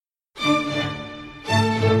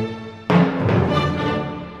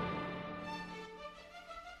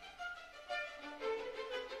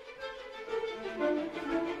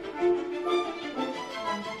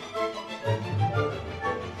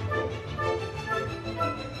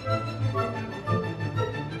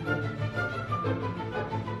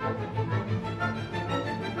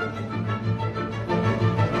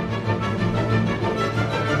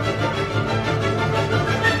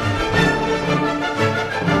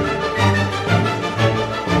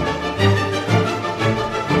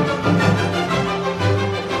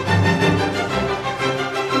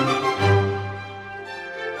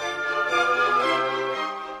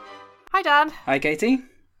Dan. Hi, Katie.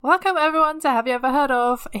 Welcome, everyone, to Have You Ever Heard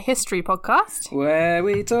Of, a history podcast. Where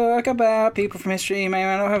we talk about people from history you may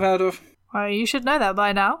not have heard of. Well, you should know that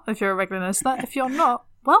by now, if you're a regular listener. If you're not,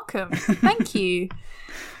 welcome. Thank you.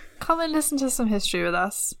 Come and listen to some history with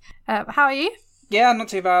us. How are you? Yeah, not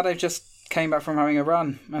too bad. I just came back from having a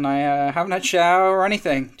run, and I haven't had a shower or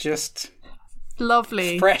anything. Just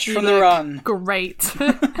lovely. Fresh you from the run. Great.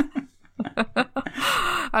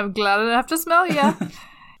 I'm glad I don't have to smell you.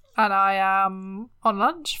 And I am on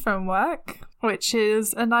lunch from work, which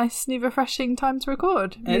is a nice, new, refreshing time to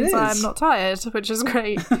record. It means I'm not tired, which is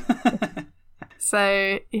great.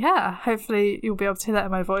 So, yeah, hopefully you'll be able to hear that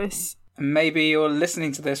in my voice. Maybe you're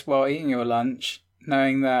listening to this while eating your lunch,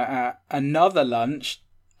 knowing that another lunch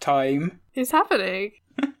time is happening.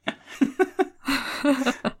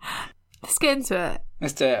 Let's get into it.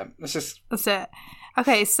 Let's do it. That's it.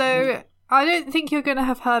 Okay, so I don't think you're going to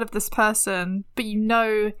have heard of this person, but you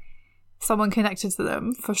know someone connected to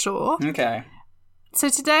them for sure. Okay. So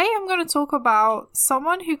today I'm going to talk about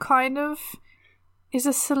someone who kind of is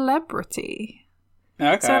a celebrity.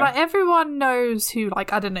 Okay. So like everyone knows who,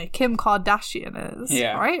 like, I don't know, Kim Kardashian is,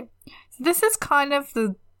 right? So this is kind of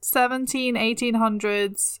the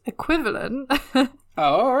 1800s equivalent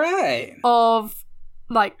all right. of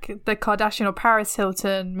like the Kardashian or Paris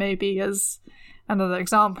Hilton, maybe, as another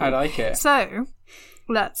example. I like it. So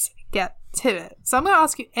let's get to it. So I'm going to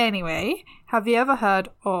ask you anyway, have you ever heard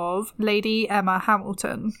of Lady Emma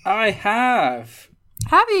Hamilton? I have.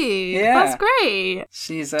 Have you? Yeah. That's great.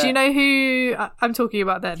 She's Do you know who I'm talking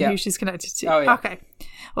about then? Yeah. Who she's connected to? Oh, yeah. Okay.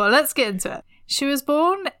 Well, let's get into it. She was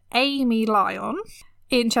born Amy Lyon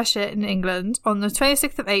in Cheshire in England on the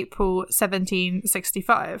 26th of April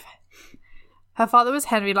 1765. Her father was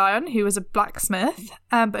Henry Lyon, who was a blacksmith,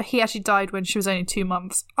 but he actually died when she was only 2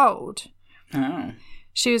 months old. Oh.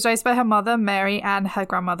 She was raised by her mother, Mary, and her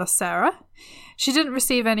grandmother, Sarah. She didn't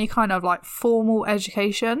receive any kind of like formal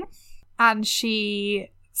education, and she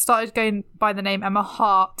started going by the name Emma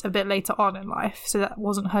Hart a bit later on in life, so that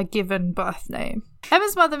wasn't her given birth name.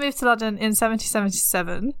 Emma's mother moved to London in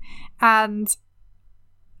 1777, and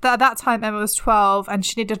at that time Emma was 12 and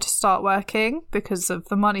she needed to start working because of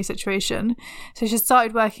the money situation. So she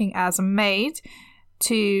started working as a maid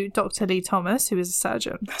to Dr. Lee Thomas, who was a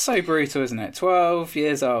surgeon. That's so brutal, isn't it? 12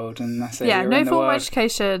 years old, and that's it. Yeah, You're no in the formal world,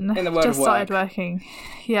 education. in the world just of started work. working.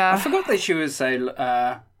 Yeah. I forgot that she was so,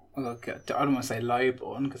 oh God, I don't want to say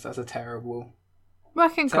lowborn, because that's a terrible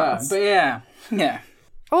Working term. class. But yeah.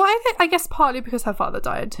 Well, I guess partly because her father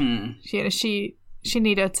died. Hmm. She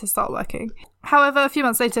needed to start working. However, a few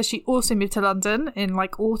months later, she also moved to London in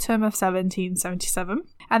like autumn of 1777.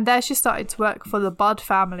 And there she started to work for the Budd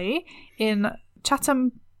family in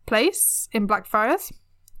Chatham Place in Blackfriars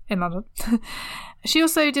in London. She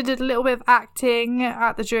also did a little bit of acting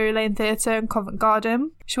at the Drury Lane Theatre in Covent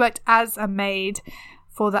Garden. She worked as a maid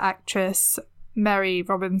for the actress Mary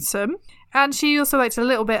Robinson. And she also worked a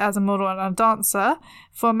little bit as a model and a dancer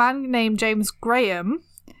for a man named James Graham,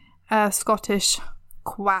 a Scottish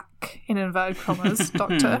quack, in inverted commas,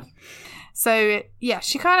 doctor. So, yeah,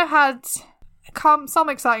 she kind of had some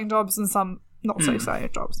exciting jobs and some not so exciting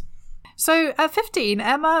jobs. So, at 15,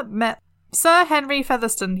 Emma met Sir Henry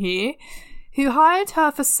Featherstone here, who hired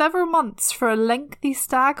her for several months for a lengthy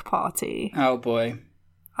stag party. Oh, boy.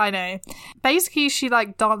 I know. Basically, she,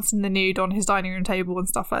 like, danced in the nude on his dining room table and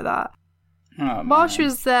stuff like that. Oh, While she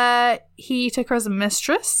was there, he took her as a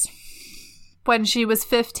mistress. When she was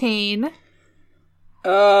 15.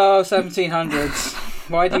 Oh, 1700s.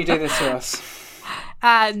 Why do you do this to us?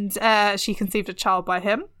 And she conceived a child by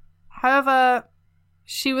him. However,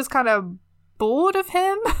 she was kind of bored of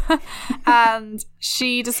him. And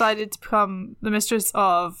she decided to become the mistress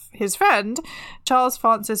of his friend, Charles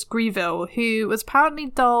Francis Greville, who was apparently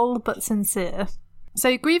dull but sincere.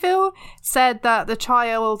 So Greville said that the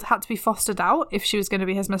child had to be fostered out if she was going to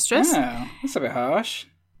be his mistress. Oh, that's a bit harsh.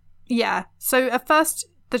 Yeah, so at first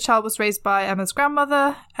the child was raised by Emma's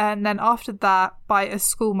grandmother, and then after that by a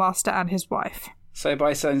schoolmaster and his wife. So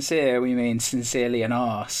by sincere, we mean sincerely an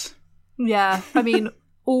arse. Yeah, I mean,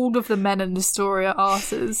 all of the men in the story are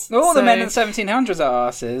arses. All the men in the 1700s are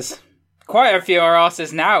arses. Quite a few are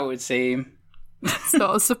arses now, it would seem. It's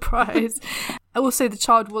not a surprise. Also, the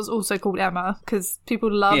child was also called Emma, because people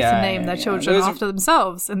love to name their children after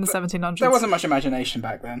themselves in the 1700s. There wasn't much imagination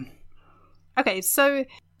back then. Okay, so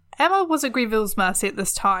Emma was at Greville's mercy at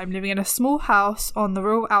this time, living in a small house on the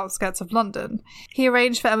rural outskirts of London. He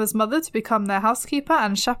arranged for Emma's mother to become their housekeeper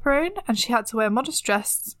and chaperone, and she had to wear modest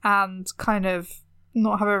dress and kind of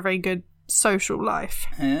not have a very good social life.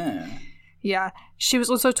 Yeah. Yeah. She was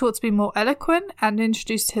also taught to be more eloquent and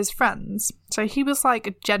introduced to his friends. So he was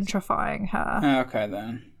like gentrifying her. Okay,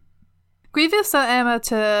 then. Greville sent Emma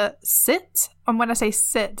to sit. And when I say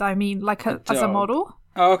sit, I mean like as a model.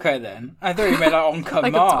 Oh, okay, then. I thought you meant like on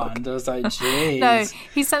command. Like I was like, jeez. No,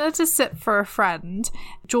 he sent her to sit for a friend,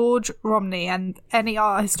 George Romney. And any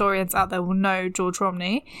art historians out there will know George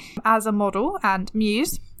Romney as a model and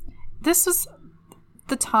muse. This was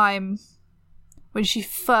the time when she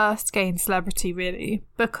first gained celebrity, really,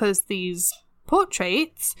 because these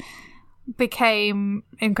portraits became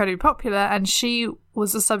incredibly popular and she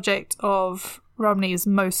was the subject of Romney's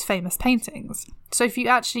most famous paintings. So if you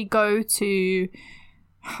actually go to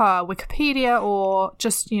her Wikipedia or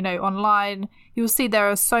just, online, you'll see there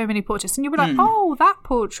are so many portraits and you'll be like, oh, that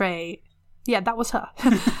portrait. Yeah, that was her.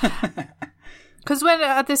 Because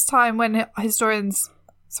at this time, when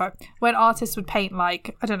when artists would paint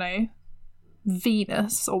like, I don't know,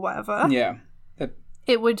 Venus or whatever. Yeah.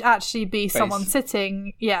 It would actually be someone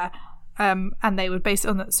sitting, and they would base it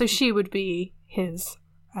on that. So she would be his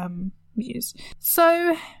muse.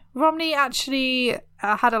 So Romney actually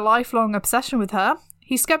had a lifelong obsession with her.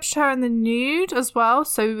 He sketched her in the nude as well,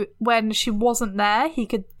 so when she wasn't there, he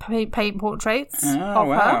could paint portraits of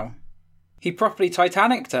her. He properly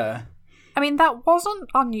Titanicked her. I mean, that wasn't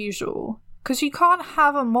unusual. Because you can't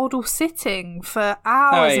have a model sitting for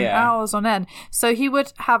hours and hours on end. So he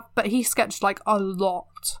would have, but he sketched like a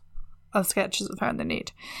lot of sketches of her in the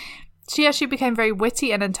nude. She actually became very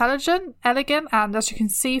witty and intelligent, elegant, and as you can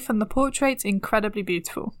see from the portraits, incredibly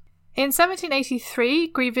beautiful. In 1783,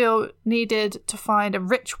 Greville needed to find a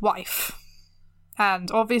rich wife. And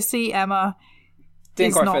obviously Emma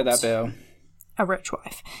didn't quite fit that bill. A rich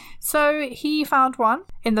wife. So he found one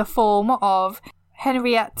in the form of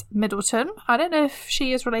Henriette Middleton. I don't know if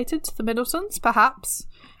she is related to the Middletons, perhaps.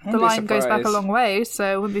 The line goes back a long way, so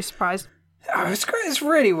I wouldn't be surprised. Oh, it's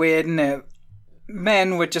really weird, isn't it?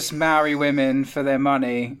 Men would just marry women for their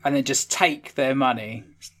money and then just take their money.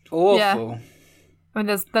 It's awful. Yeah. I mean,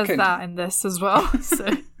 there's that in this as well. So.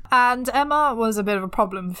 And Emma was a bit of a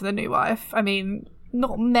problem for the new wife. I mean,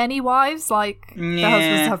 not many wives, like their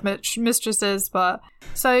husbands have mistresses, but...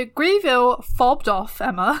 So Greville fobbed off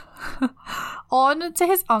Emma on to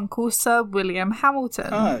his uncle, Sir William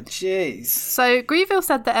Hamilton. Oh, jeez. So Greville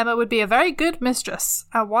said that Emma would be a very good mistress,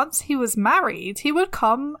 and once he was married, he would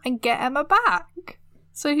come and get Emma back.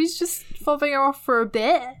 So he's just fobbing her off for a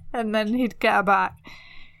bit, and then he'd get her back.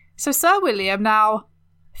 So Sir William, now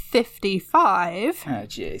 55... Oh,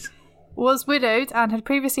 jeez. Was widowed and had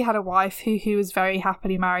previously had a wife who he was very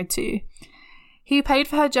happily married to. He paid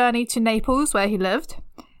for her journey to Naples, where he lived,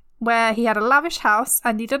 where he had a lavish house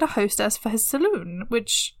and needed a hostess for his saloon,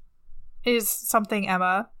 which is something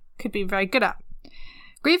Emma could be very good at.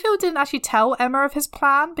 Greville didn't actually tell Emma of his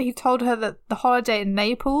plan, but he told her that the holiday in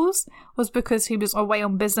Naples was because he was away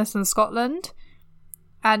on business in Scotland,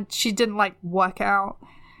 and she didn't work it out.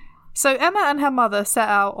 So Emma and her mother set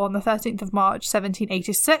out on the 13th of March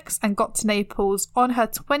 1786 and got to Naples on her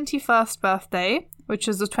 21st birthday, which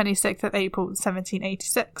was the 26th of April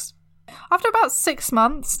 1786. After about 6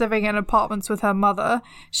 months living in apartments with her mother,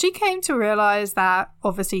 she came to realise that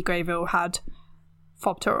obviously Greville had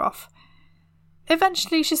fobbed her off.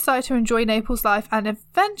 Eventually she started to enjoy Naples life, and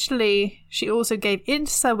eventually she also gave in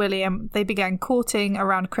to Sir William. They began courting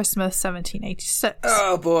around Christmas 1786.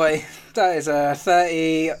 Oh boy, that is a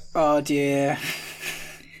 30-odd year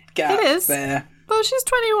gap. It is. There. Well, she's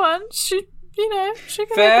 21. She can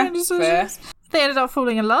make her own decisions. They ended up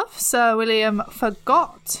falling in love. Sir William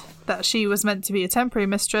forgot that she was meant to be a temporary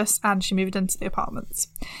mistress, and she moved into the apartments.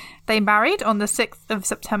 They married on the 6th of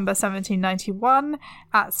September 1791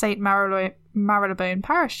 at St. Marylebone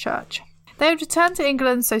Parish Church. They had returned to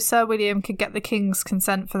England so Sir William could get the king's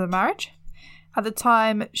consent for the marriage. At the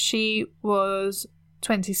time, she was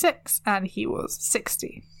 26 and he was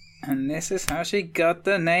 60. And this is how she got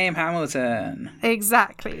the name Hamilton.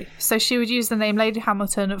 Exactly. So she would use the name Lady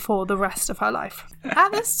Hamilton for the rest of her life.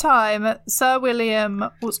 At this time, Sir William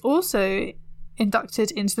was also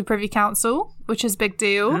inducted into the Privy Council, which is a big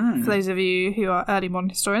deal for those of you who are early modern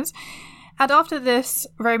historians. And after this,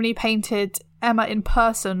 Romney painted Emma in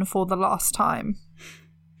person for the last time.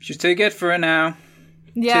 She's too good for it now.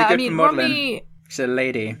 Yeah, too good for modelling. Romney... She's a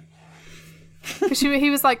lady. He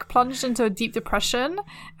was plunged into a deep depression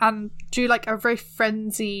and drew a very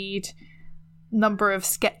frenzied number of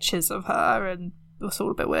sketches of her, and it was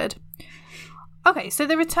all a bit weird. Okay, so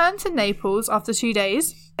they returned to Naples after 2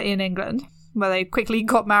 days in England, where they quickly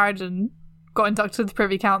got married and got inducted to the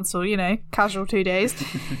Privy Council, casual 2 days.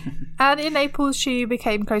 And in Naples, she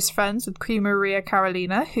became close friends with Queen Maria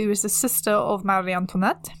Carolina, who was the sister of Marie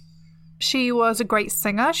Antoinette. She was a great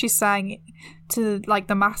singer. She sang to like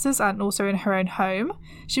the masses and also in her own home.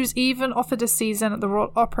 She was even offered a season at the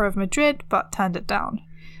Royal Opera of Madrid, but turned it down.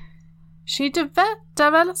 She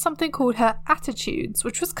developed something called her Attitudes,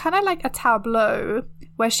 which was kind of like a tableau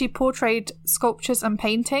where she portrayed sculptures and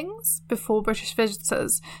paintings before British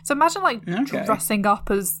visitors. So imagine like dressing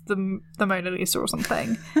up as the Mona Lisa or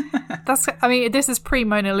something. This is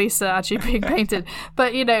pre-Mona Lisa actually being painted,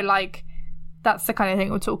 but like that's the kind of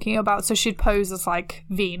thing we're talking about. So she'd pose as like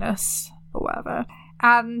Venus or whatever,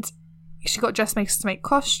 and she got dressmakers to make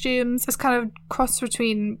costumes. It's kind of cross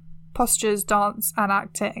between postures, dance, and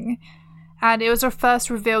acting. And it was first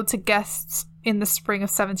revealed to guests in the spring of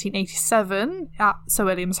 1787 at Sir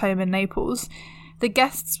William's home in Naples. The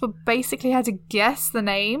guests were basically had to guess the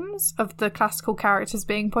names of the classical characters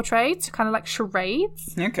being portrayed, kind of like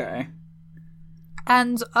charades. Okay.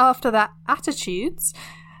 And after that, Attitudes,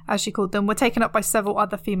 as she called them, were taken up by several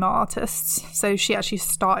other female artists. So she actually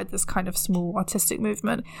started this kind of small artistic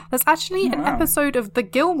movement. There's actually an episode of The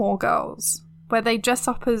Gilmore Girls where they dress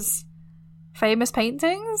up as famous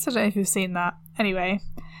paintings. I don't know if you've seen that. Anyway,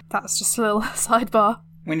 that's just a little sidebar.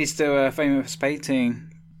 We need to do a famous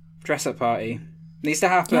painting dress-up party. Needs to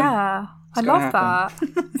happen. Yeah, I love that.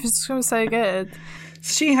 It's going to be so good.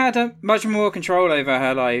 She had much more control over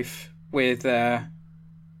her life with Sir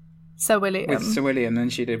William. With Sir William than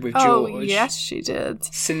she did with George. Oh, yes, she did.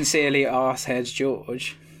 Sincerely arsehead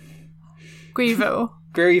George. Greville.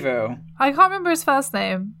 I can't remember his first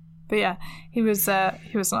name, but yeah, he was an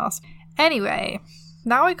arse. Anyway,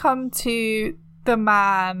 now we come to the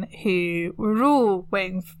man who we're all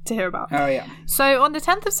waiting to hear about. Oh, yeah. So on the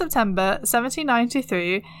 10th of September,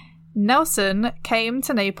 1793, Nelson came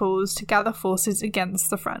to Naples to gather forces against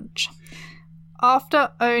the French.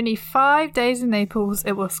 After only 5 days in Naples,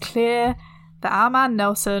 it was clear that our man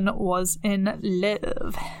Nelson was in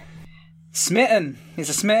love. Smitten. He's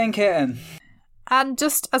a smitten kitten. And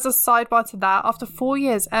just as a sidebar to that, after 4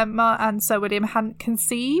 years, Emma and Sir William hadn't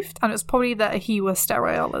conceived, and it was probably that he was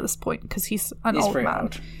sterile at this point because he's an old man.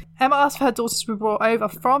 Old. Emma asked for her daughter to be brought over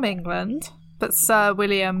from England, but Sir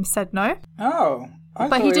William said no. Oh.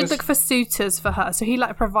 But he did look for suitors for her, so he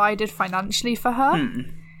provided financially for her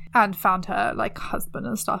and found her husband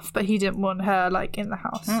and stuff, but he didn't want her in the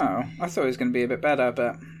house. Oh, I thought he was going to be a bit better,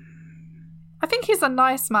 but I think he's a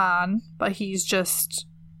nice man, but he's just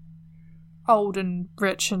old and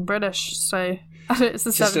rich and British, so it's the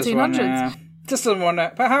 1700s. Just doesn't want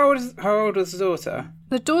to. But how old was the daughter?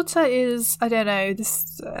 The daughter is, I don't know,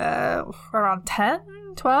 this around 10,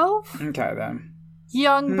 12? Okay, then.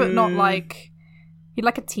 Young, but not you're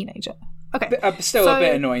like a teenager. Okay. Still a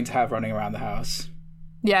bit annoying to have running around the house.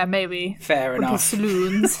 Yeah, maybe. Fair enough. With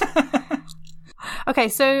the saloons. Okay,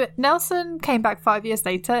 so Nelson came back 5 years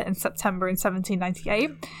later in September in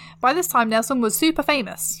 1798. By this time, Nelson was super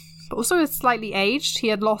famous, but also slightly aged. He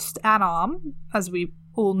had lost an arm, as we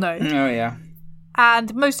all know. Oh, yeah.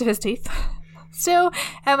 And most of his teeth. Still,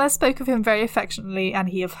 Emma spoke of him very affectionately, and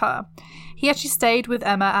he of her. He actually stayed with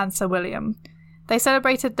Emma and Sir William. They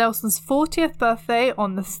celebrated Nelson's 40th birthday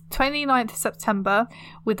on the 29th of September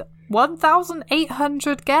with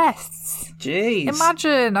 1,800 guests. Jeez.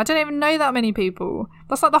 Imagine, I don't even know that many people.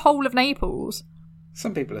 That's like the whole of Naples.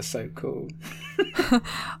 Some people are so cool.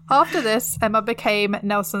 After this, Emma became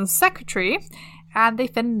Nelson's secretary, and they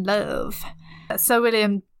fell in love. Sir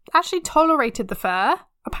William actually tolerated the affair,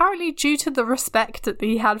 apparently due to the respect that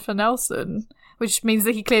he had for Nelson, which means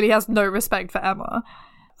that he clearly has no respect for Emma.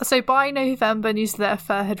 So by November, news of their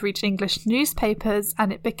affair had reached English newspapers,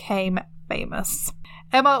 and it became famous.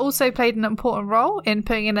 Emma also played an important role in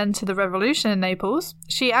putting an end to the revolution in Naples.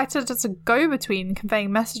 She acted as a go-between,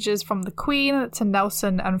 conveying messages from the Queen to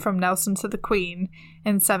Nelson and from Nelson to the Queen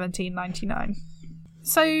in 1799.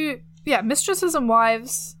 So, yeah, mistresses and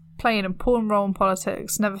wives play an important role in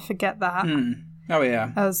politics. Never forget that. Oh,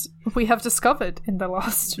 yeah. As we have discovered in the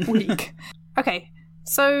last week. Okay,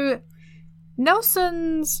 so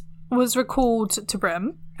Nelson's was recalled to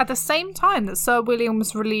Britain at the same time that Sir William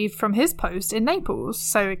was relieved from his post in Naples,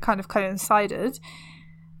 so it kind of coincided.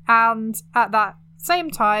 And at that same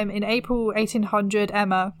time, in April 1800,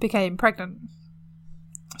 Emma became pregnant.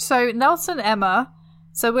 So Nelson, Emma,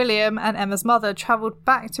 Sir William and Emma's mother travelled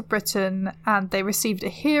back to Britain, and they received a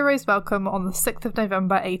hero's welcome on the 6th of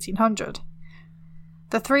November 1800.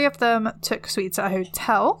 The three of them took suites at a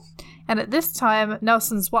hotel, and at this time,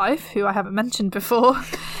 Nelson's wife, who I haven't mentioned before,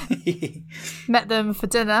 met them for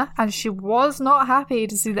dinner, and she was not happy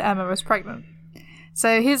to see that Emma was pregnant.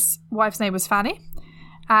 So his wife's name was Fanny,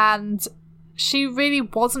 and she really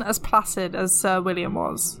wasn't as placid as Sir William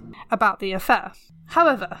was about the affair.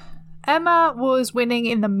 However, Emma was winning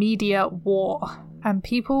in the media war, and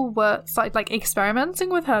people were started like experimenting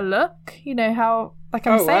with her look. You know how, like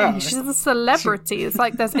I'm saying, she's a celebrity. It's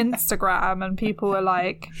like there's Instagram, and people were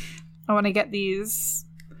like, I want to get these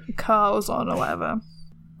curls on or whatever.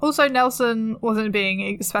 Also, Nelson wasn't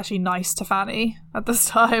being especially nice to Fanny at this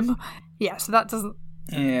time. Yeah, so that doesn't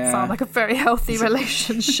sound like a very healthy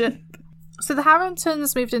relationship. So the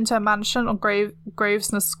Harringtons moved into a mansion on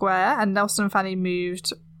Grosvenor Square, and Nelson and Fanny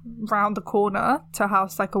moved round the corner to a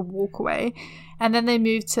house like a walkaway. And then they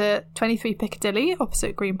moved to 23 Piccadilly,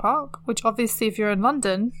 opposite Green Park, which obviously if you're in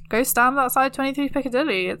London, go stand outside 23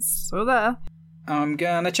 Piccadilly. It's still there. I'm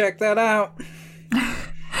gonna check that out.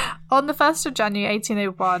 On the 1st of January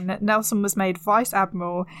 1801, Nelson was made Vice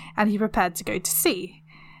Admiral, and he prepared to go to sea.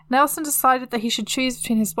 Nelson decided that he should choose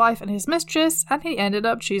between his wife and his mistress, and he ended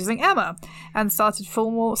up choosing Emma, and started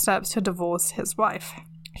formal steps to divorce his wife.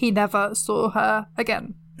 He never saw her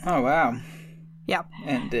again. Oh, wow. Yeah.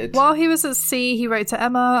 Ended. While he was at sea, he wrote to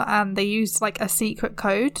Emma, and they used like a secret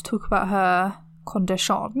code to talk about her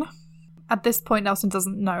condition. At this point, Nelson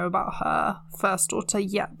doesn't know about her first daughter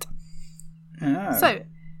yet. Oh. So,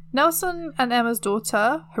 Nelson and Emma's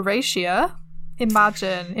daughter, Horatia,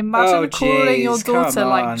 imagine calling your daughter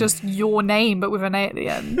like just your name, but with an A at the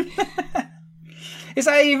end. Is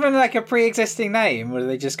that even like a pre-existing name? Or do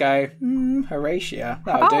they just go, Horatia?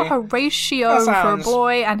 How about Horatio for a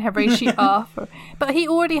boy and Horatia for... But he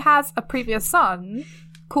already has a previous son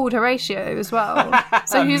called Horatio as well.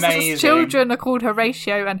 So his children are called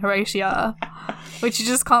Horatio and Horatia, which you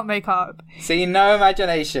just can't make up. See, no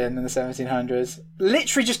imagination in the 1700s.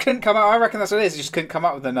 Literally just couldn't come up. I reckon that's what it is. Just couldn't come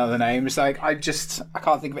up with another name. It's like, I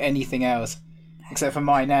can't think of anything else except for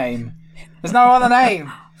my name. There's no other name.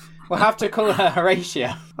 We'll have to call her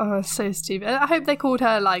Horatia. Oh, so stupid. I hope they called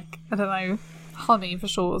her, like, I don't know, Honey for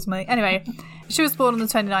short or something. Anyway, she was born on the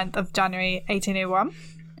 29th of January 1801.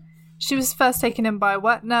 She was first taken in by a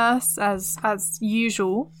wet nurse, as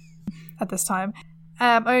usual at this time.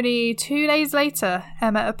 Only 2 days later,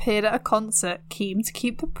 Emma appeared at a concert, keen to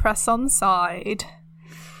keep the press on side.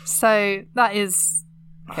 So that is...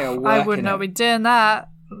 I would not be doing that.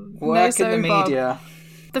 Work in the media.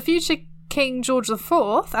 The future King George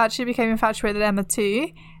IV actually became infatuated with Emma too,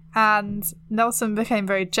 and Nelson became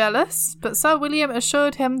very jealous, but Sir William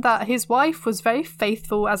assured him that his wife was very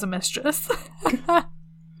faithful as a mistress.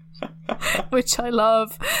 Which I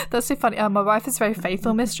love. That's so funny. My wife is a very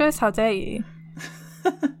faithful mistress. How dare you?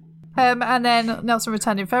 And then Nelson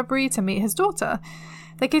returned in February to meet his daughter.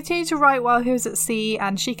 They continued to write while he was at sea,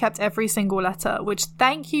 and she kept every single letter, which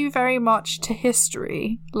thank you very much to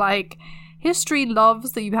history. Like, history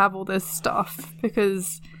loves that you have all this stuff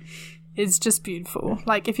because it's just beautiful.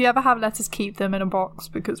 Like, if you ever have letters, keep them in a box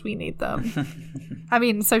because we need them. I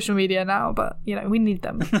mean, social media now, but, you know, we need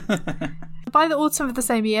them. By the autumn of the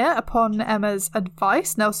same year, upon Emma's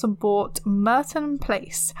advice, Nelson bought Merton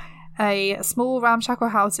Place, a small ramshackle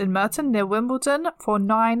house in Merton near Wimbledon, for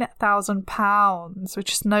 £9,000,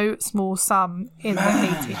 which is no small sum in the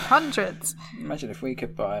 1800s. Imagine if we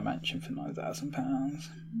could buy a mansion for £9,000.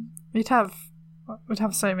 We'd have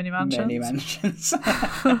so many mansions. Many mansions.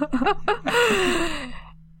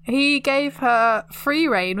 He gave her free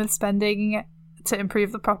rein with spending to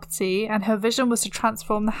improve the property, and her vision was to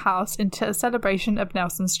transform the house into a celebration of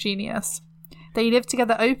Nelson's genius. They lived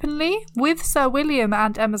together openly with Sir William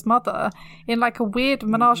and Emma's mother in like a weird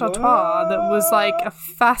menage a trois that was like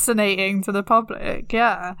fascinating to the public.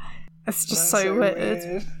 Yeah, it's just so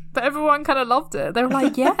weird. But everyone kind of loved it. They were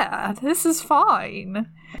like, yeah, this is fine.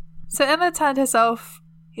 So Emma turned herself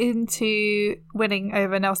into winning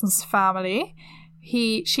over Nelson's family.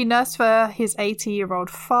 She nursed for his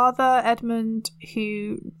 80-year-old father, Edmund,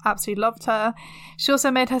 who absolutely loved her. She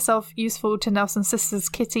also made herself useful to Nelson's sisters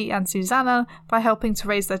Kitty and Susanna by helping to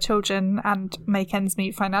raise their children and make ends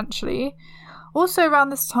meet financially. Also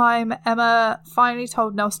around this time, Emma finally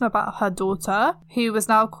told Nelson about her daughter, who was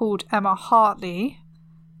now called Emma Hartley,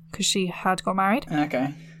 because she had got married.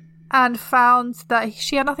 Okay. And found that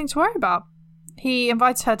she had nothing to worry about. He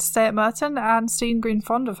invited her to stay at Merton and soon grew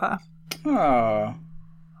fond of her. Oh.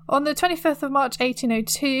 On the 25th of March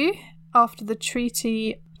 1802, after the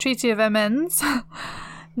Treaty of Amiens,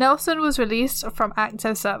 Nelson was released from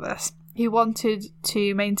active service. He wanted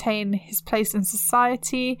to maintain his place in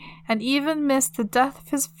society and even missed the death of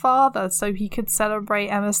his father so he could celebrate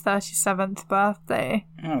Emma's 37th birthday.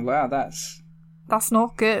 Oh, wow, that's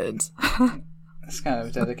not good. That's kind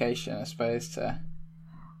of dedication, I suppose, to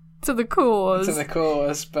the cause. To the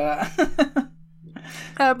cause, but...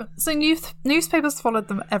 So newspapers followed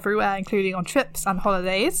them everywhere, including on trips and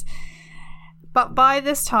holidays. But by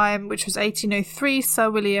this time, which was 1803, Sir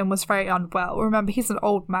William was very unwell. Remember, he's an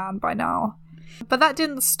old man by now. But that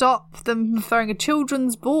didn't stop them from throwing a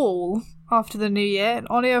children's ball after the New Year in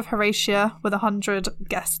honour of Horatia with 100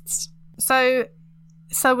 guests. So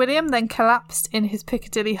Sir William then collapsed in his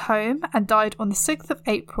Piccadilly home and died on the 6th of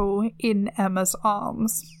April in Emma's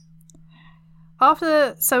arms.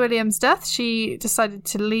 After Sir William's death, she decided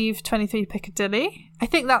to leave 23 Piccadilly. I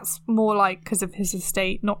think that's more like because of his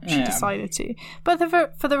estate, not she decided to. But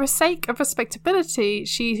for the sake of respectability,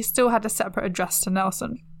 she still had a separate address to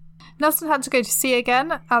Nelson. Nelson had to go to sea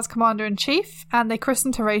again as Commander-in-Chief, and they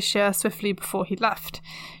christened Horatia swiftly before he left.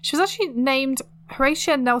 She was actually named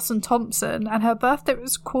Horatia Nelson Thompson, and her birthday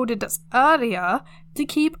was recorded as earlier to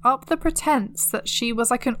keep up the pretense that she was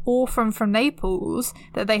like an orphan from Naples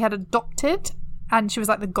that they had adopted, and she was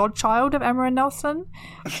like the godchild of Emma and Nelson.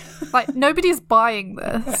 Like, nobody's buying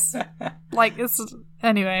this. Like, it's...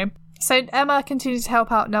 Anyway. So Emma continued to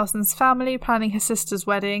help out Nelson's family, planning his sister's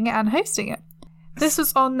wedding and hosting it. This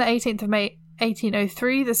was on the 18th of May,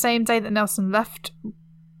 1803, the same day that Nelson left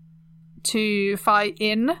to fight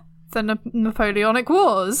in the Napoleonic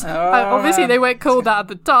Wars. Obviously, they weren't called that at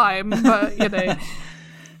the time, but, you know.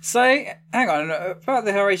 So, hang on, about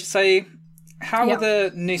the Horatia, so how were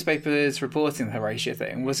the newspapers reporting the Horatia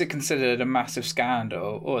thing? Was it considered a massive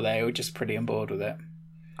scandal, or they were just pretty on board with it?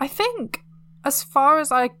 I think, as far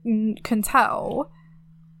as I can tell,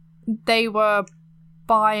 they were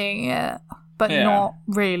buying it, but not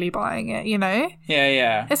really buying it, you know?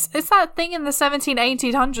 Yeah. It's that thing in the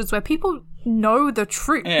 1800s where people know the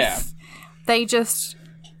truth. Yeah. They just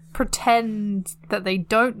pretend that they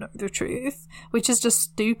don't know the truth, which is just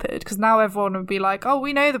stupid, because now everyone would be like, oh,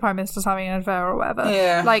 we know the Prime Minister's having an affair or whatever.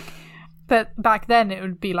 Yeah. Like, but back then it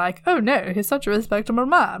would be like, oh no, he's such a respectable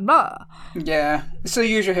man, blah. Yeah. It's the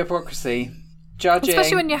usual hypocrisy. Judging...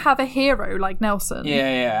 Especially when you have a hero like Nelson.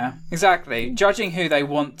 Yeah. Exactly. Judging who they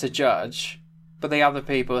want to judge, but the other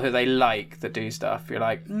people who they like that do stuff, you're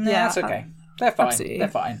like, nah, it's okay. They're fine. Absolutely. They're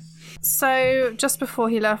fine. So, just before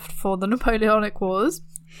he left for the Napoleonic Wars,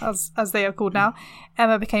 as they are called now,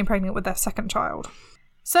 Emma became pregnant with their second child.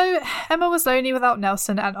 So, Emma was lonely without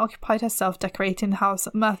Nelson and occupied herself decorating the house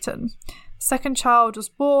at Merton. Second child was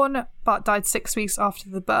born, but died 6 weeks after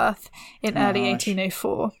the birth in early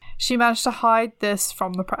 1804. She managed to hide this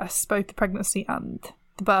from the press, both the pregnancy and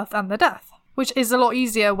the birth and the death, which is a lot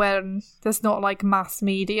easier when there's not, like, mass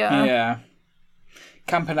media. Yeah.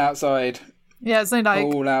 Camping outside. Yeah, it's no, like...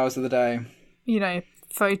 all hours of the day. You know,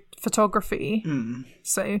 photography.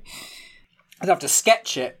 So... I'd have to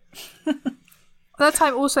sketch it. At that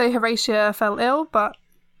time, also, Horatia fell ill, but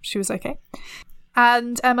she was okay.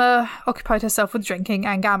 And Emma occupied herself with drinking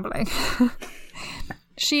and gambling.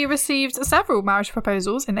 She received several marriage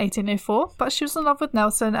proposals in 1804, but she was in love with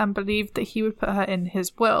Nelson and believed that he would put her in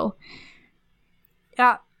his will.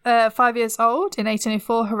 At 5 years old, in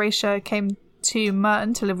 1804, Horatia came to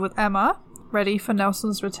Merton to live with Emma, ready for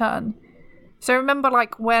Nelson's return. So remember,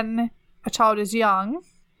 like, when a child is young,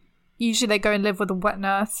 usually they go and live with a wet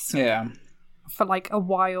nurse for, like, a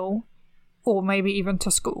while, or maybe even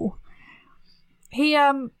to school. He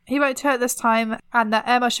wrote to her at this time, and that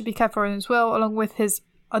Emma should be kept for him as well, along with his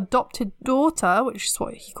adopted daughter, which is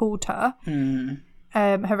what he called her,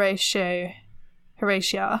 Horatia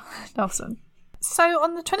Nelson. So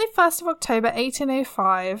on the 21st of October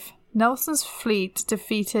 1805, Nelson's fleet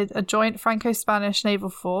defeated a joint Franco-Spanish naval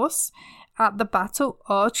force at the Battle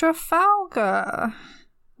of Trafalgar,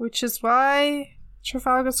 which is why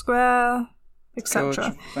Trafalgar Square,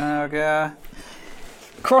 etc. Trafalgar.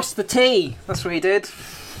 Cross the T. That's what he did.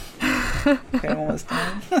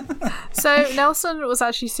 So Nelson was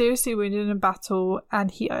actually seriously wounded in battle,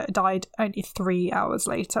 and he died only 3 hours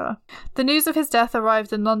later. The news of his death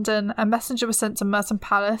arrived in London. A messenger was sent to Merton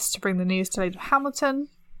Palace to bring the news to Lady Hamilton.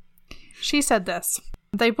 She said this: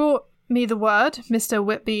 "They brought me the word, Mr.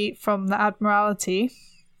 Whitby from the Admiralty.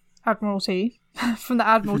 From the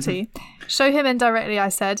Admiralty. Show him in directly," I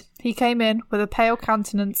said. He came in with a pale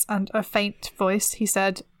countenance and a faint voice. He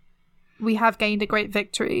said, "We have gained a great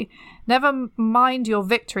victory." "Never mind your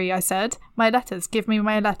victory," I said. "My letters, give me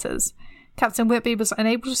my letters." Captain Whitby was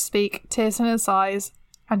unable to speak. Tears in his eyes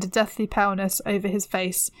and a deathly paleness over his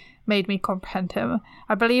face made me comprehend him.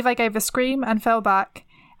 I believe I gave a scream and fell back,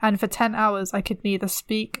 and for 10 hours I could neither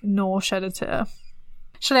speak nor shed a tear.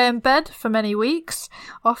 She lay in bed for many weeks,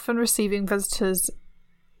 often receiving visitors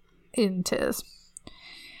in tears.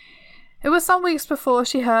 It was some weeks before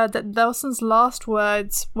she heard that Nelson's last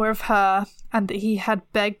words were of her, and that he had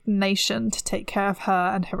begged the nation to take care of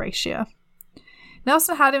her and Horatia.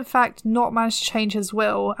 Nelson had in fact not managed to change his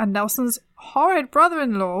will, and Nelson's horrid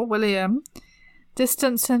brother-in-law, William,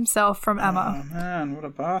 distanced himself from Emma. Oh man, what a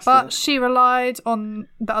bastard. But she relied on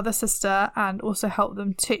the other sister and also helped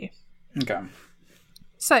them too. Okay.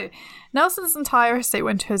 So, Nelson's entire estate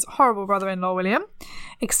went to his horrible brother-in-law, William,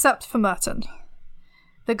 except for Merton.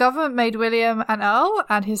 The government made William an earl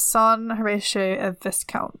and his son, Horatio, a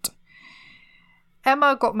viscount.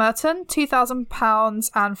 Emma got Merton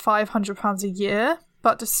 £2,000 and £500 a year,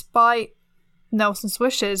 but despite Nelson's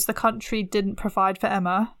wishes, the country didn't provide for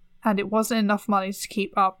Emma, and it wasn't enough money to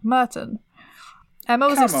keep up Merton. Emma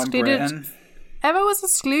was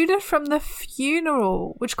excluded from the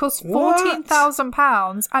funeral, which cost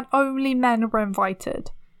 £14,000, and only men were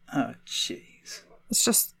invited. Oh, jeez. It's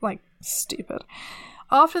just, like, stupid.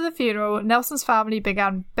 After the funeral, Nelson's family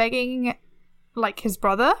began begging, like, his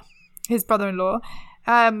brother-in-law,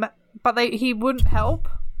 but he wouldn't help,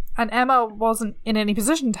 and Emma wasn't in any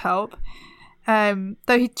position to help,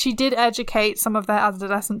 though she did educate some of their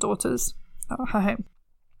adolescent daughters at her home.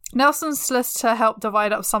 Nelson's solicitor helped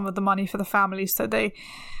divide up some of the money for the family, so they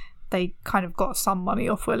kind of got some money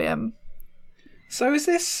off William. So is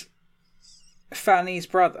this Fanny's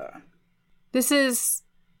brother? His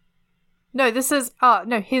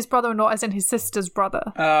brother-in-law, as in his sister's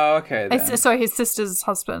brother. Oh, okay then. Sorry, his sister's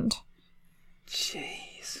husband.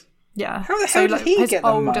 Jeez. Yeah. How the hell did he get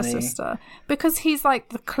the money? His older sister. Because he's, like,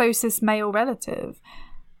 the closest male relative.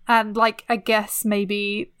 And, like, I guess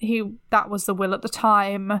maybe that was the will at the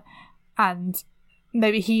time, and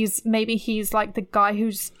maybe he's like the guy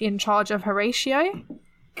who's in charge of Horatio.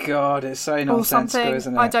 God, it's so nonsensical,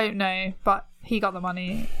 isn't it? I don't know, but he got the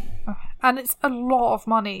money, and it's a lot of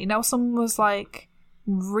money. Nelson was like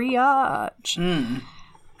rich.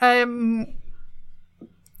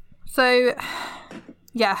 So,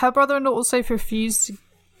 yeah, her brother-in-law also refused.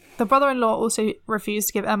 The brother-in-law also refused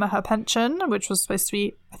to give Emma her pension, which was supposed to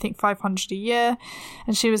be, I think, $500 a year,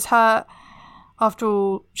 and she was hurt after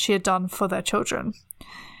all she had done for their children.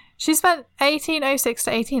 She spent 1806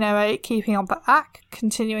 to 1808 keeping up the act,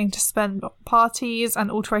 continuing to spend parties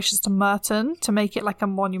and alterations to Merton to make it like a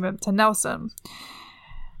monument to Nelson.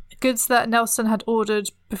 Goods that Nelson had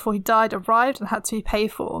ordered before he died arrived and had to be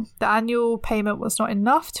paid for. The annual payment was not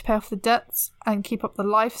enough to pay off the debts and keep up the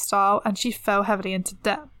lifestyle, and she fell heavily into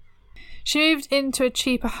debt. She moved into a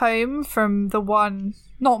cheaper home from the one,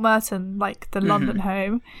 not Merton, like the London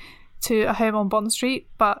home, to a home on Bond Street,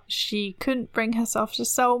 but she couldn't bring herself to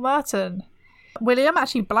sell Merton. William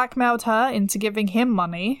actually blackmailed her into giving him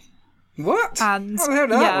money. What? And, how the hell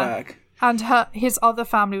did that work? And his other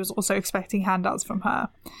family was also expecting handouts from her.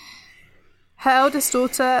 Her eldest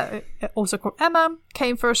daughter, also called Emma,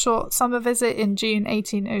 came for a short summer visit in June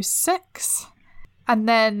 1806, and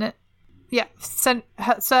then sent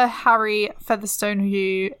Sir Harry Featherstone,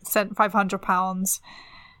 who sent £500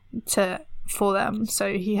 for them,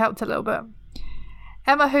 so he helped a little bit.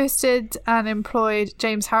 Emma hosted and employed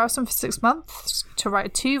James Harrison for 6 months to write a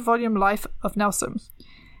 2-volume life of Nelson,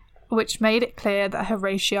 which made it clear that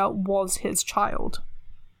Horatio was his child.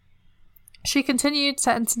 She continued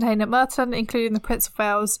to entertain at Merton, including the Prince of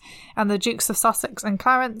Wales and the Dukes of Sussex and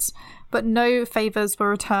Clarence, but no favours were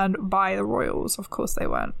returned by the royals. Of course they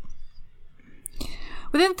weren't.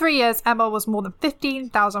 Within 3 years, Emma was more than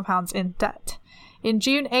 £15,000 in debt. In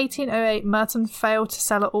June 1808, Merton failed to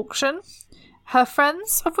sell at auction. Her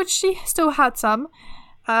friends, of which she still had some,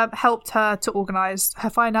 helped her to organise her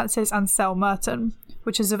finances and sell Merton,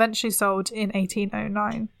 which was eventually sold in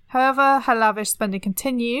 1809. However, her lavish spending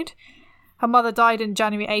continued. Her mother died in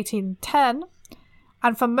January 1810,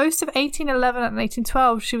 and for most of 1811 and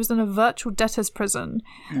 1812, she was in a virtual debtor's prison,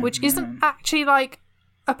 which isn't actually like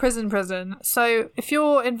a prison. So if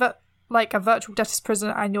you're in a virtual debtor's prison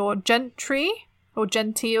and you're gentry or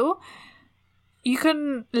genteel, you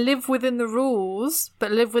can live within the rules,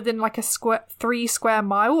 but live within like a 3 square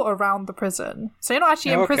mile around the prison. So you're not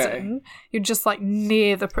actually in prison, you're just like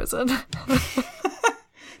near the prison.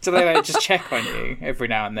 So they just check on you every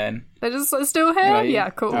now and then. They're just still here? Yeah,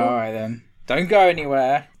 cool. Alright then. Don't go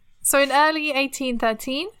anywhere. So in early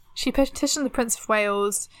 1813, she petitioned the Prince of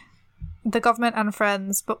Wales, the government and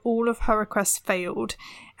friends, but all of her requests failed,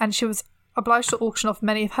 and she was obliged to auction off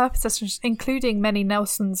many of her possessions, including many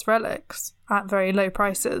Nelson's relics, at very low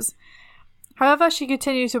prices. However, she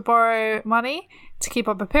continued to borrow money to keep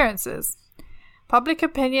up appearances. Public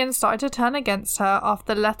opinion started to turn against her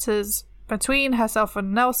after letters between herself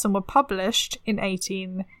and Nelson were published in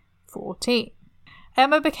 1814.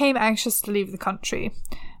 Emma became anxious to leave the country,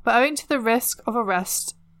 but owing to the risk of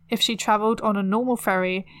arrest if she travelled on a normal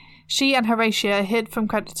ferry, she and Horatio hid from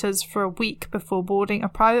creditors for a week before boarding a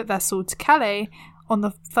private vessel to Calais on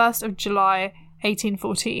the 1st of July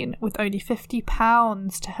 1814 with only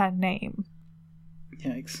 £50 to her name.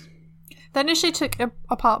 Yikes. They initially took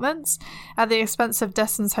apartments at the expense of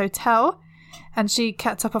Destin's hotel, and she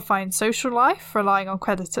kept up a fine social life, relying on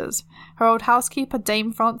creditors. Her old housekeeper,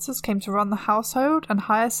 Dame Frances, came to run the household and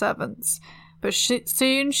hire servants, but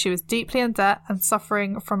soon she was deeply in debt and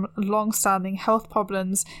suffering from long-standing health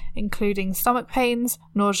problems, including stomach pains,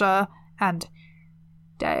 nausea, and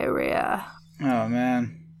diarrhea. Oh,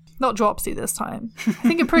 man. Not dropsy this time. I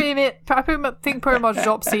think pretty much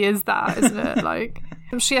dropsy is that, isn't it? Like,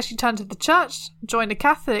 she actually turned to the church, joined a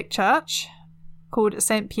Catholic church called the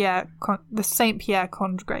St. Pierre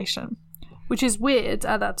Congregation, which is weird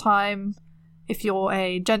at that time if you're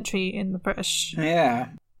a gentry in the British. Yeah.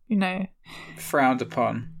 You know. Frowned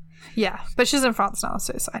upon. Yeah, but she's in France now,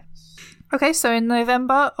 so it's fine. Okay, so in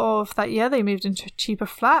November of that year, they moved into a cheaper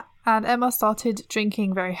flat, and Emma started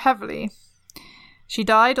drinking very heavily. She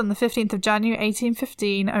died on the 15th of January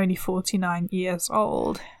 1815, only 49 years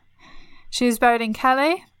old. She was buried in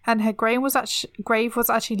Calais, and her grave was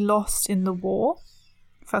actually lost in the war,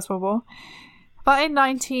 First World War. But in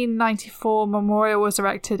 1994, a memorial was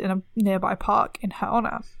erected in a nearby park in her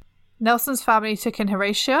honour. Nelson's family took in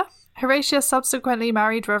Horatia. Horatia subsequently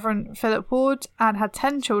married Reverend Philip Ward and had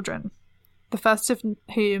 10 children, the first of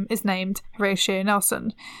whom is named Horatio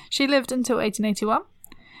Nelson. She lived until 1881.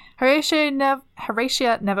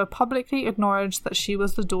 Horatia never publicly acknowledged that she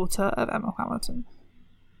was the daughter of Emma Hamilton.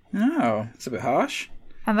 Oh, it's a bit harsh.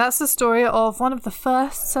 And that's the story of one of the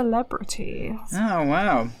first celebrities. Oh,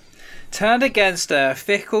 wow. Turned against a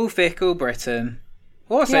fickle Britain.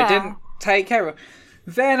 Also didn't take care of...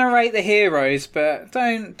 Venerate the heroes, but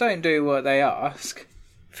don't do what they ask.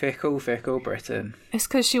 Fickle Britain. It's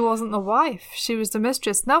because she wasn't the wife. She was the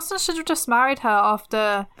mistress. Nelson should have just married her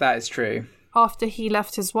after... That is true. After he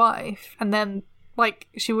left his wife. And then, like,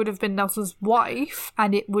 she would have been Nelson's wife,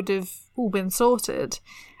 and it would have all been sorted.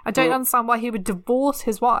 I don't understand why he would divorce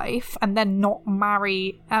his wife and then not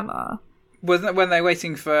marry Emma. Wasn't it when they were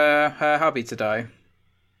waiting for her hubby to die?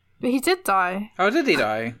 But he did die. Oh, did he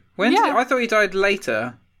die? When did he? I thought he died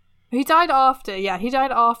later. He died after, he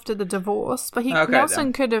died after the divorce. But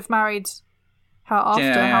Nelson could have married her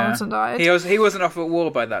after Hamilton died. He wasn't off at war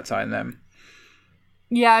by that time then.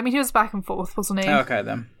 Yeah, I mean, he was back and forth, wasn't he? Okay,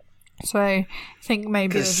 then. So, I think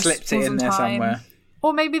maybe it slipped it in there somewhere.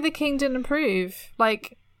 Or maybe the king didn't approve.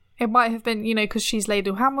 Like, it might have been, because she's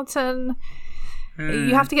Lady Hamilton.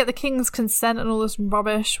 You have to get the king's consent and all this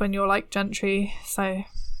rubbish when you're, like, gentry. So,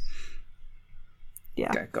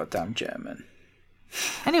 yeah. Goddamn German.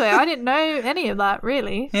 Anyway, I didn't know any of that,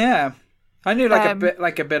 really. Yeah. I knew, a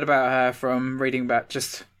bit about her from reading about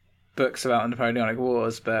just books about the Napoleonic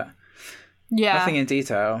Wars, but... Yeah. Nothing in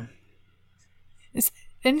detail. It's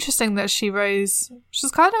interesting that she's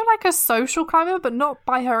kind of like a social climber, but not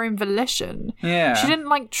by her own volition. Yeah. She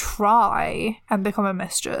didn't, try and become a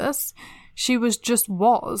mistress. She was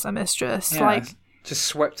a mistress. Yeah, just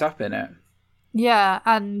swept up in it. Yeah,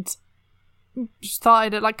 and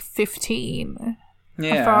started at, 15.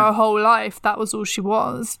 Yeah. And for her whole life, that was all she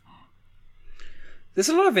was. There's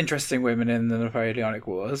a lot of interesting women in the Napoleonic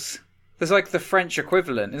Wars. There's, the French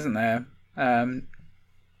equivalent, isn't there?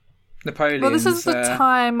 Napoleon. Well, this is the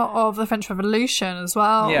time of the French Revolution as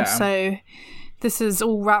well. Yeah. So this is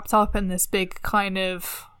all wrapped up in this big kind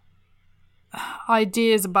of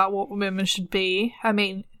ideas about what women should be. I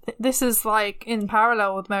mean, this is in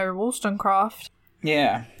parallel with Mary Wollstonecraft.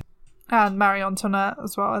 Yeah. And Marie Antoinette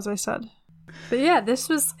as well, as I said. But yeah, it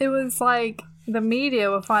was the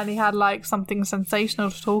media finally had something sensational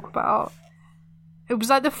to talk about. It was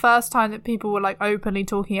the first time that people were openly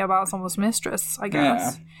talking about someone's mistress, I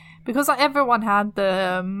guess. Yeah. Because everyone had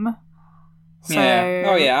them. So... Yeah.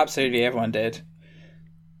 Oh yeah, absolutely everyone did.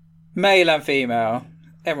 Male and female.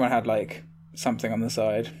 Everyone had something on the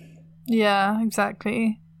side. Yeah,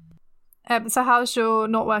 exactly. So how's your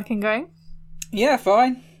not working going? Yeah,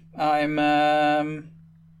 fine. I'm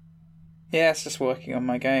it's just working on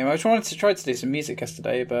my game. I tried to do some music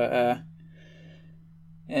yesterday, but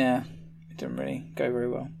yeah. Didn't really go very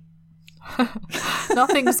well.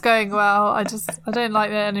 Nothing's going well. I don't like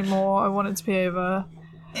it anymore. I want it to be over.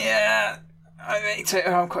 Yeah, I hate it.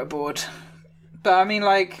 I'm quite bored. But I mean,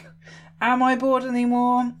 am I bored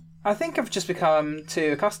anymore? I think I've just become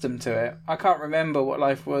too accustomed to it. I can't remember what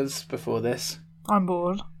life was before this. I'm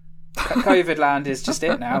bored. COVID land is just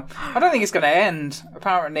it now. I don't think it's going to end.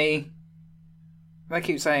 Apparently, they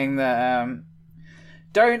keep saying that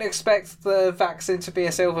don't expect the vaccine to be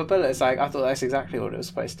a silver bullet. It's I thought that's exactly what it was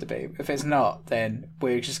supposed to be. If it's not, then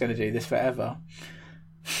we're just going to do this forever.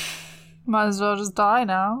 Might as well just die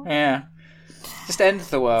now. Yeah. Just end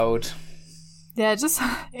the world. Yeah,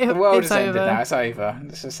 the world is over. ended now. It's over.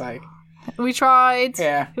 It's just We tried.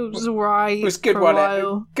 Yeah. It was alright. It was good for while a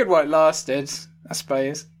while. good while it lasted, I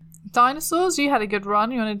suppose. Dinosaurs, you had a good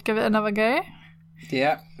run. You want to give it another go?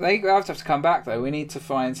 Yeah. They have to come back, though. We need to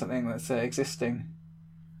find something that's existing.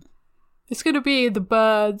 It's going to be the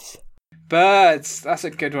birds. Birds! That's a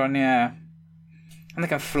good one, yeah. And they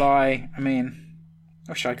can fly. I mean,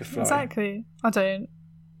 I wish I could fly. Exactly. I don't.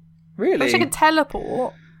 Really? I wish I could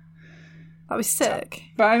teleport. That'd be sick.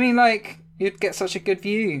 But I mean, like, you'd get such a good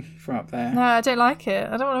view from up there. No, I don't like it.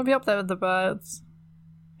 I don't want to be up there with the birds.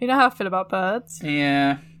 You know how I feel about birds.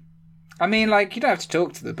 Yeah. I mean, like, you don't have to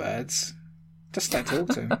talk to the birds. Just don't talk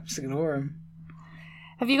to them. Just ignore them.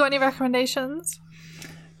 Have you got any recommendations?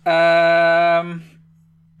 Come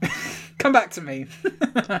back to me.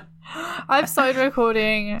 I've started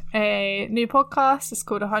recording a new podcast. It's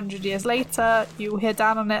called 100 Years Later. You'll hear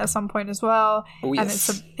Dan on it at some point as well. Oh, yes.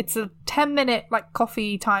 And it's a 10-minute like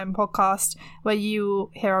coffee time podcast where you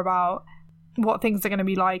hear about what things are going to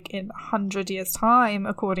be like in 100 years' time,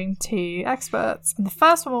 according to experts. And the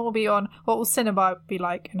first one will be on what will cinema be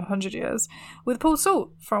like in 100 years with Paul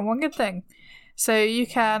Salt from One Good Thing. So you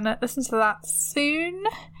can listen to that soon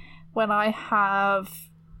when I have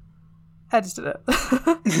edited it.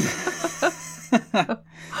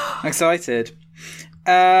 I'm excited.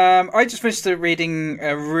 I just finished reading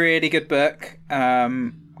a really good book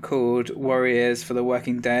called Warriors for the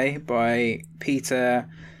Working Day by Peter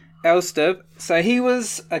Elstub. So he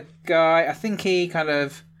was a guy, I think he kind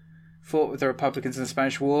of fought with the Republicans in the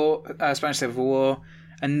Spanish Civil War,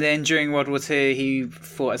 and then during World War II he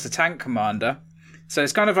fought as a tank commander. So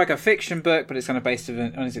it's kind of like a fiction book, but it's kind of based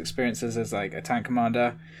on his experiences as like a tank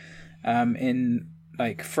commander in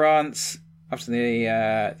like France after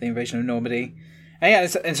the invasion of Normandy. And yeah,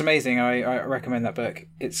 it's amazing. I recommend that book.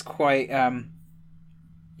 It's quite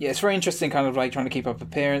it's very interesting, kind of like trying to keep up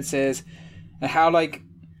appearances and how like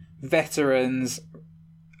veterans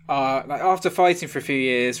are like after fighting for a few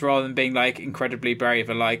years, rather than being like incredibly brave,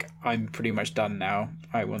 are like, I'm pretty much done now.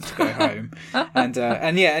 I want to go home. and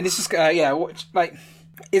it's just like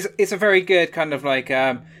it's a very good kind of like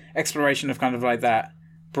exploration of kind of like that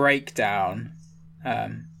breakdown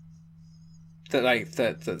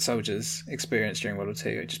that soldiers experience during World War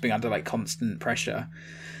II, just being under like constant pressure,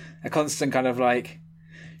 a constant kind of like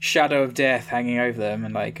shadow of death hanging over them,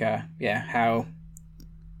 and like how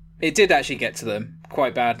it did actually get to them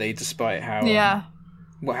quite badly, despite how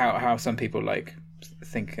how some people like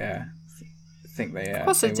think they of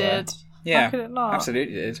course it did. Yeah, how could it not?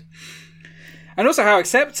 Absolutely did. And also how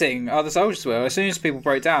accepting other soldiers were. As soon as people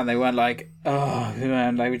broke down, they weren't like, oh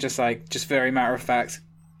man, they were just like, just very matter of fact,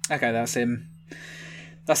 okay, that's him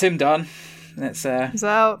done, let's he's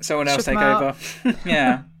out. Someone else take over.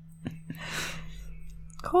 Yeah.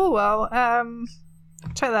 Cool. Well,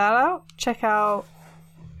 check that out. Check out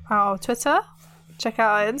our Twitter. Check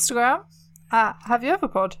out our Instagram at Have You Ever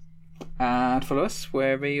Pod. And follow us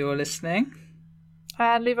wherever you're listening.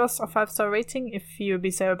 And leave us a 5-star rating if you would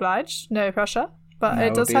be so obliged. No pressure. But That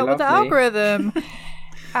it does would be help with the lovely. algorithm.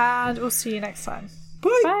 And we'll see you next time.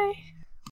 Bye. Bye.